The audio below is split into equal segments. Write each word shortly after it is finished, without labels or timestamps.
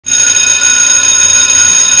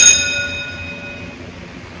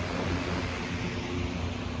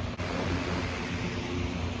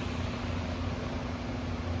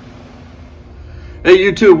Hey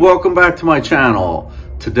YouTube, welcome back to my channel.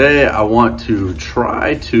 Today I want to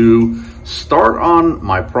try to start on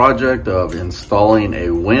my project of installing a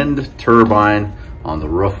wind turbine on the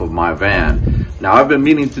roof of my van. Now I've been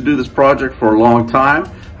meaning to do this project for a long time.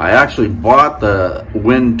 I actually bought the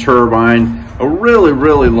wind turbine a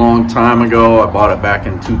really long time ago. I bought it back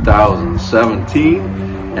in 2017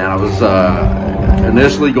 and I was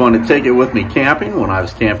initially going to take it with me camping when I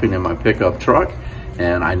was camping in my pickup truck.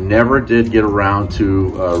 And I never did get around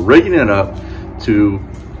to rigging it up to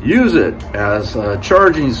use it as a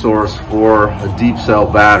charging source for a deep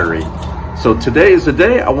cell battery. So today is the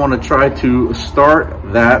day I want to try to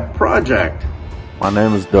start that project. My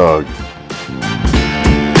name is Doug.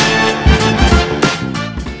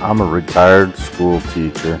 I'm a retired school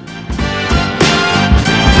teacher.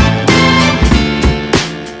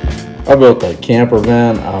 I built a camper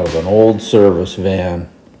van out of an old service van.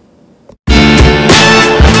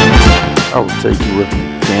 I will take you with me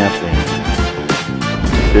camping,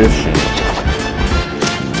 fishing,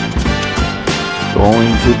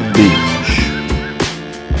 going to the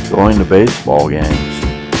beach, going to baseball games.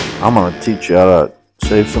 I'm going to teach you how to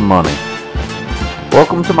save some money.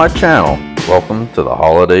 Welcome to my channel. Welcome to the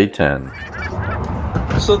Holiday 10.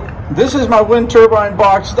 So this is my wind turbine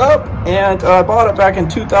boxed up, and I bought it back in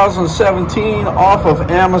 2017 off of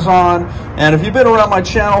Amazon. And if you've been around my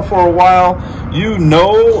channel for a while, you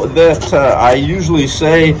know that I usually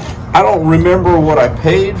say I don't remember what I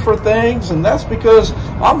paid for things, and that's because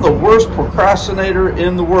I'm the worst procrastinator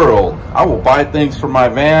in the world. I will buy things for my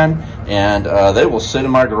van and they will sit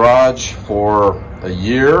in my garage for a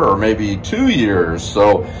year or maybe 2 years.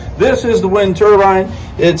 So this is the wind turbine.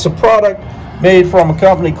 It's a product made from a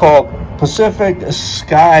company called Pacific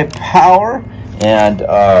Sky Power, and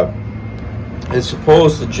it's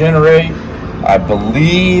supposed to generate, I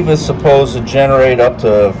believe it's supposed to generate up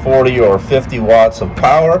to 40 or 50 watts of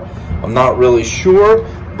power. I'm not really sure,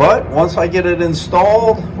 but once I get it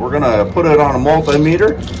installed, we're gonna put it on a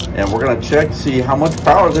multimeter and we're gonna check to see how much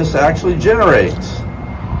power this actually generates.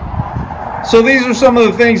 So these are some of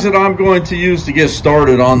the things that I'm going to use to get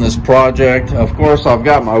started on this project. Of course, I've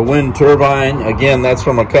got my wind turbine. Again, that's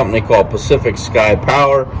from a company called Pacific Sky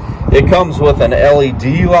Power. It comes with an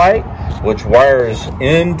LED light, which wires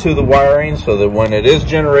into the wiring so that when it is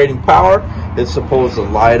generating power, it's supposed to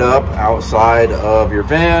light up outside of your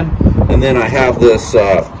van. And then I have this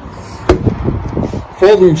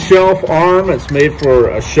folding shelf arm. It's made for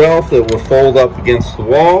a shelf that will fold up against the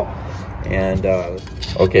wall. And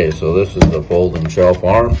okay, so this is the folding shelf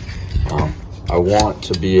arm. I want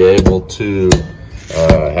to be able to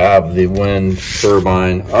have the wind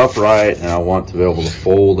turbine upright, and I want to be able to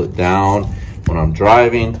fold it down when I'm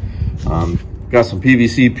driving. Got some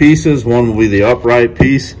PVC pieces. One will be the upright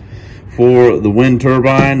piece for the wind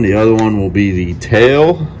turbine. The other one will be the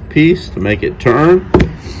tail piece to make it turn.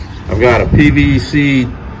 I've got a PVC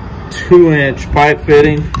 2-inch pipe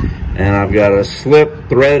fitting, and I've got a slip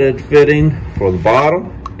threaded fitting for the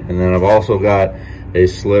bottom, and then I've also got a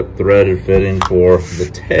slip threaded fitting for the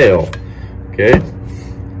tail. Okay,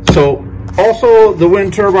 so also the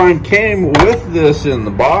wind turbine came with this in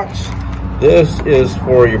the box. This is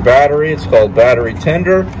for your battery. It's called battery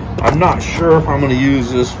tender. I'm not sure if I'm going to use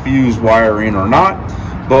this fuse wiring or not,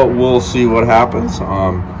 but we'll see what happens.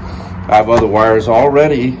 I have other wires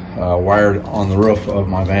already wired on the roof of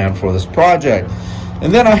my van for this project.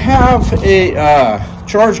 And then I have a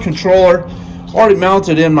charge controller already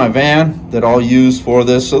mounted in my van that I'll use for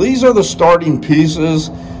this. So these are the starting pieces.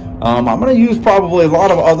 I'm going to use probably a lot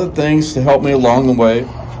of other things to help me along the way.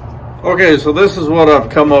 Okay, so this is what I've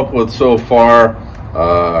come up with so far.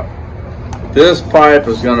 This pipe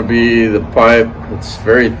is going to be the pipe that's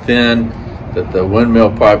very thin that the windmill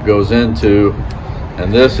pipe goes into.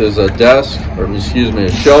 And this is a desk, or excuse me,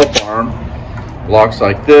 a shelf arm. Locks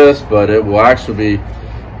like this, but it will actually be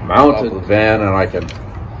mounted to the van, and I can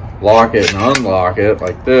lock it and unlock it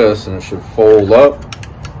like this, and it should fold up.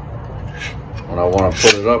 When I want to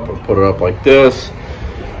put it up, I'll put it up like this.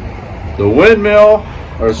 The windmill,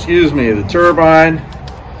 or excuse me, the turbine,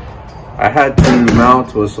 I had to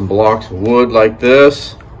mount with some blocks of wood like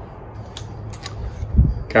this.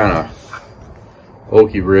 Kind of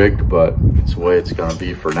oaky rigged, but it's the way it's going to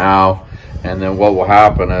be for now. And then what will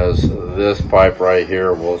happen is this pipe right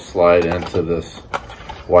here will slide into this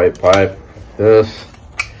white pipe like this.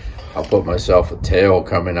 I'll put myself a tail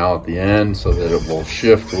coming out at the end so that it will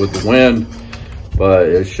shift with the wind, but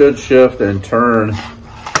it should shift and turn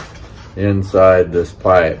inside this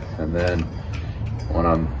pipe. And then when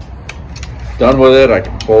I'm done with it, I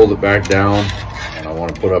can fold it back down, and I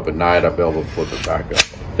want to put up at night, I'll be able to flip it back up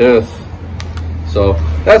like this. So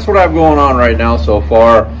that's what I have going on right now so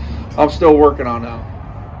far. I'm still working on that.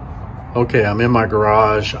 Okay, I'm in my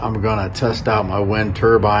garage. I'm gonna test out my wind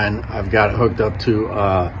turbine. I've got it hooked up to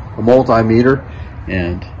a multimeter,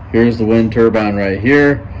 and here's the wind turbine right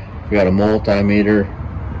here. We got a multimeter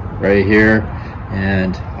right here,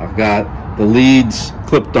 and I've got the leads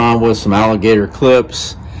clipped on with some alligator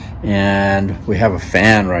clips, and we have a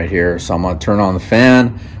fan right here. So I'm gonna turn on the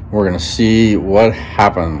fan. We're gonna see what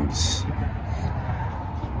happens.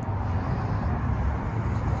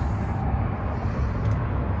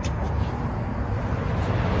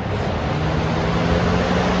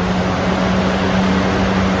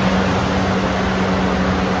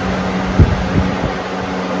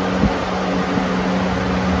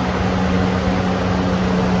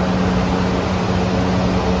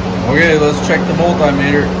 Okay, let's check the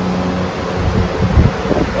multimeter.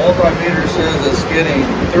 Multimeter says it's getting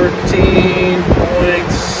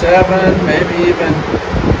 13.7, maybe even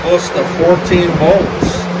close to 14 volts.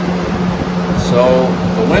 So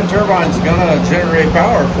the wind turbine's gonna generate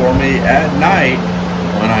power for me at night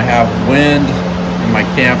when I have wind in my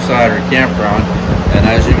campsite or campground. And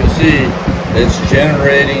as you can see, it's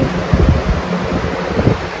generating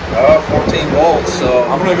 14 volts. So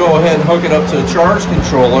I'm gonna go ahead and hook it up to a charge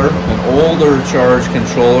controller, an older charge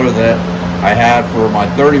controller that I had for my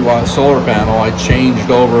 30-watt solar panel. I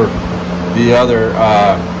changed over the other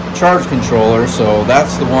charge controller, so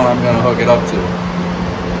that's the one I'm gonna hook it up to.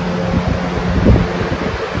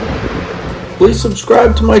 Please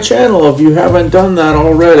subscribe to my channel if you haven't done that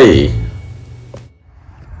already.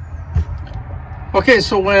 Okay,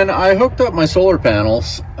 so when I hooked up my solar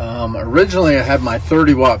panels, originally I had my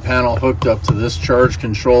 30-watt panel hooked up to this charge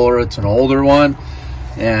controller. It's an older one,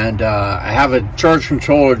 and I have a charge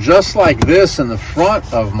controller just like this in the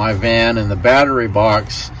front of my van in the battery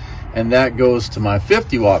box, and that goes to my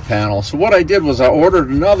 50-watt panel. So what I did was I ordered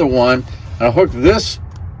another one, and I hooked this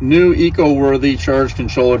new eco-worthy charge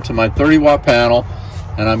controller to my 30-watt panel,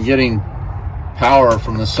 and I'm getting power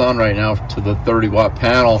from the sun right now to the 30-watt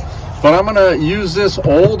panel. But I'm gonna use this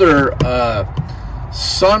older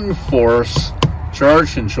SunForce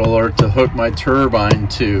charge controller to hook my turbine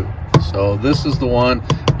to. So this is the one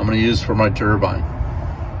I'm gonna use for my turbine.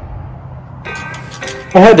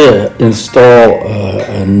 I had to install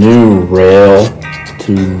a new rail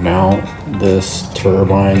to mount this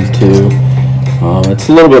turbine to. It's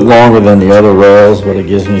a little bit longer than the other rails, but it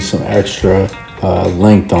gives me some extra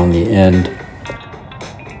length on the end.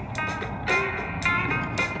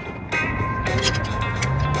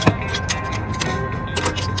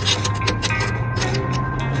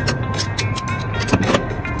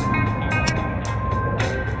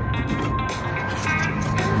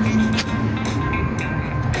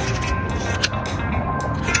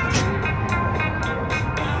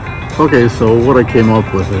 Okay, so what I came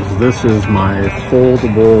up with is this is my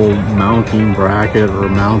foldable mounting bracket or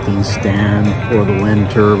mounting stand for the wind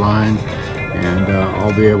turbine, and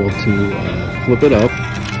I'll be able to flip it up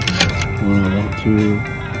when I want to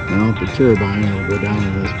mount the turbine. I'll go down to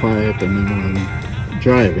this pipe, and then when I'm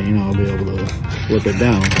driving, I'll be able to flip it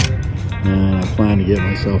down. And I plan to get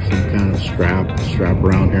myself some kind of strap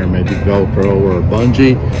around here, maybe Velcro or a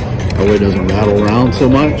bungee. That way it doesn't rattle around so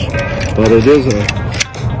much. But it is a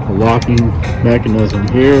locking mechanism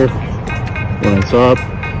here. When it's up,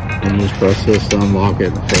 and you just press this to unlock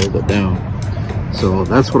it and fold it down. So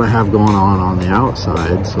that's what I have going on the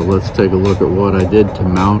outside. So let's take a look at what I did to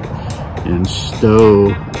mount and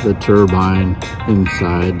stow the turbine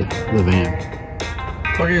inside the van.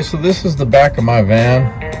 Okay, so this is the back of my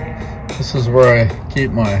van. This is where I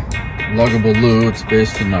keep my luggable loo. It's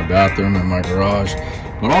based in my bathroom and my garage.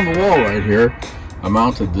 But on the wall right here, I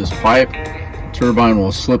mounted this pipe. Turbine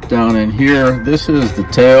will slip down in here. This is the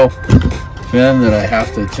tail fin that I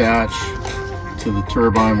have to attach to the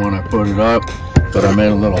turbine when I put it up. But I made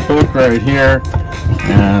a little hook right here,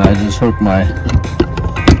 and I just hooked my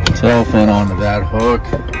tail fin onto that hook.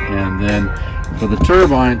 And then for the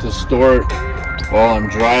turbine to store it while I'm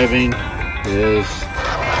driving is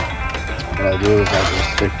what I do is I just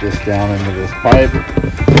stick this down into this pipe,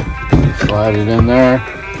 slide it in there,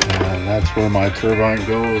 and that's where my turbine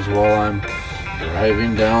goes while I'm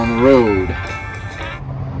driving down the road.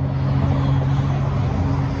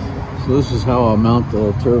 So this is how I'll mount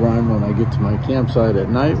the turbine when I get to my campsite at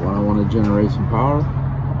night when I want to generate some power.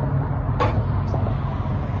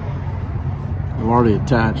 I've already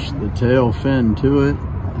attached the tail fin to it.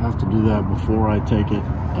 I have to do that before I take it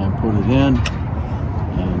and put it in.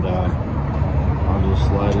 And I'll just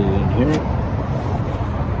slide it in here.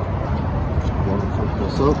 Flip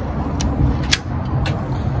this up.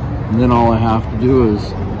 And then all I have to do is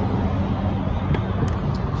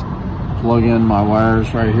plug in my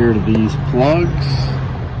wires right here to these plugs.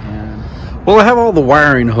 And well, I have all the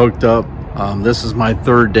wiring hooked up. This is my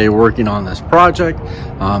third day working on this project.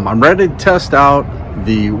 I'm ready to test out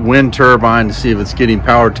the wind turbine to see if it's getting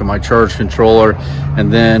power to my charge controller,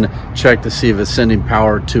 and then check to see if it's sending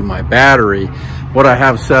power to my battery. What I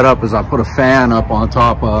have set up is I put a fan up on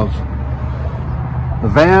top of the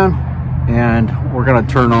van, and we're going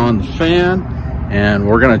to turn on the fan, and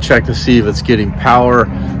we're going to check to see if it's getting power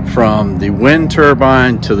from the wind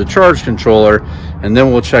turbine to the charge controller, and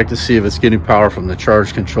then we'll check to see if it's getting power from the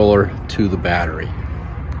charge controller to the battery.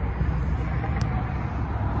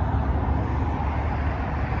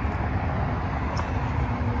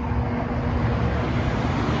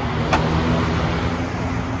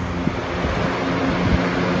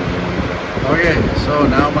 Okay, so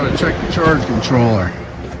now I'm going to check the charge controller.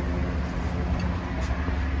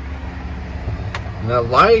 And that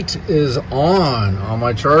light is on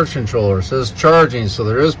my charge controller. It says charging, so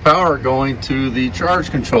there is power going to the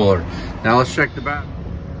charge controller. Now let's check the battery.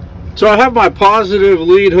 So I have my positive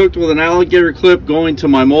lead hooked with an alligator clip going to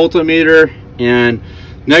my multimeter, and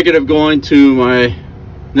negative going to my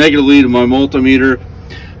negative lead of my multimeter.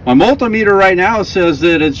 My multimeter right now says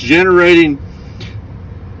that it's generating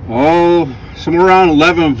somewhere around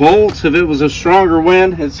 11 volts. If it was a stronger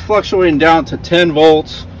wind, it's fluctuating down to 10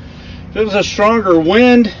 volts. If it was a stronger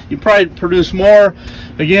wind, you probably produce more.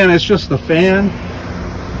 Again, it's just the fan.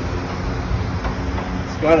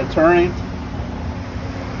 It's got it turning.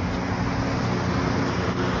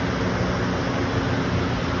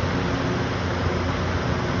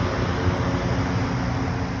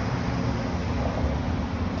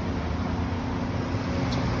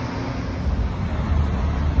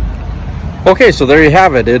 Okay, so there you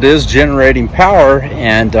have it. It is generating power,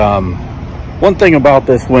 and one thing about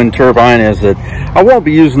this wind turbine is that I won't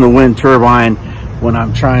be using the wind turbine when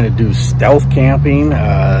I'm trying to do stealth camping.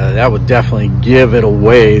 That would definitely give it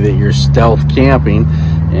away that you're stealth camping,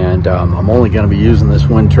 and I'm only going to be using this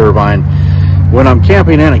wind turbine when I'm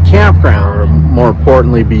camping in a campground, or more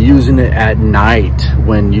importantly, be using it at night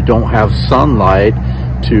when you don't have sunlight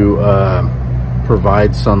to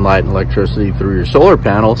provide sunlight and electricity through your solar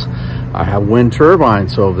panels. I have wind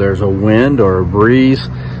turbines, so if there's a wind or a breeze,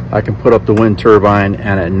 I can put up the wind turbine,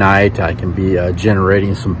 and at night I can be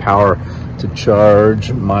generating some power to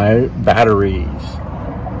charge my batteries.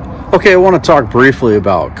 Okay, I want to talk briefly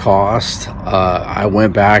about cost. I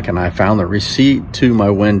went back and I found the receipt to my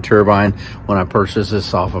wind turbine when I purchased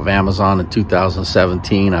this off of Amazon in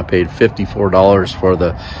 2017. I paid $54 for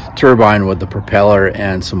the turbine with the propeller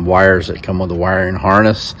and some wires that come with the wiring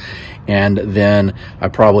harness. And then I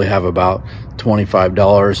probably have about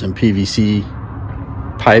 $25 in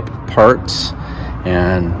PVC pipe parts,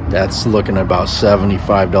 and that's looking at about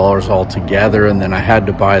 $75 altogether. And then I had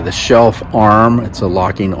to buy the shelf arm. It's a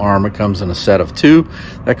locking arm. It comes in a set of 2.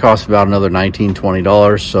 That costs about another $19,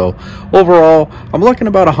 $20. So overall, I'm looking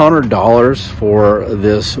about $100 for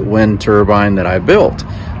this wind turbine that I built.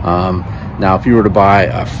 Now, if you were to buy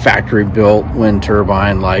a factory-built wind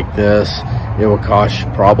turbine like this, it will cost you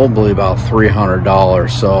probably about $300.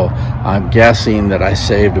 So I'm guessing that I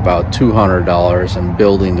saved about $200 in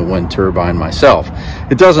building the wind turbine myself.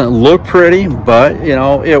 It doesn't look pretty, but you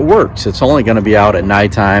know, it works. It's only going to be out at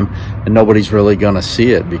nighttime, and nobody's really going to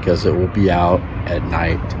see it because it will be out at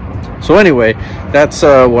night. So anyway, that's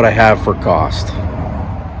what I have for cost.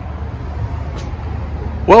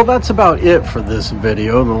 Well, that's about it for this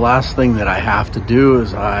video. The last thing that I have to do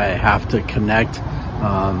is I have to connect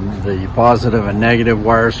the positive and negative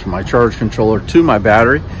wires from my charge controller to my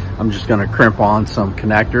battery. I'm just going to crimp on some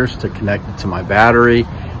connectors to connect it to my battery,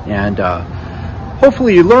 and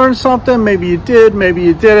hopefully you learned something. Maybe you did, maybe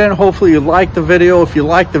you didn't. Hopefully you liked the video. If you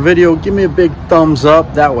liked the video, give me a big thumbs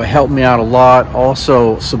up. That would help me out a lot.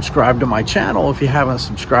 Also, subscribe to my channel if you haven't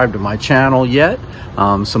subscribed to my channel yet.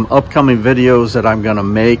 Some upcoming videos that I'm going to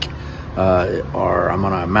make are I'm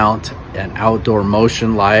going to mount an outdoor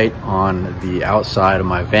motion light on the outside of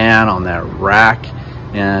my van on that rack,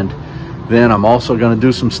 and then I'm also going to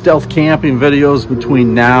do some stealth camping videos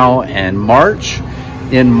between now and March.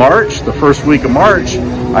 In March, the first week of March,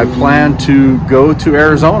 I plan to go to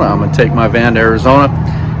Arizona. I'm going to take my van to Arizona,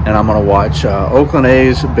 and I'm going to watch Oakland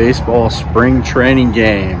A's baseball spring training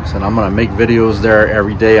games, and I'm going to make videos there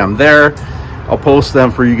every day I'm there. I'll post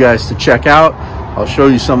them for you guys to check out. I'll show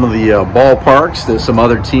you some of the ballparks that some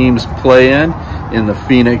other teams play in the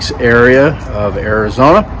Phoenix area of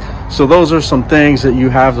Arizona. So those are some things that you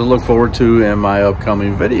have to look forward to in my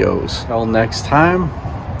upcoming videos. Until next time,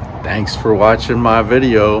 thanks for watching my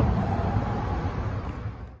video.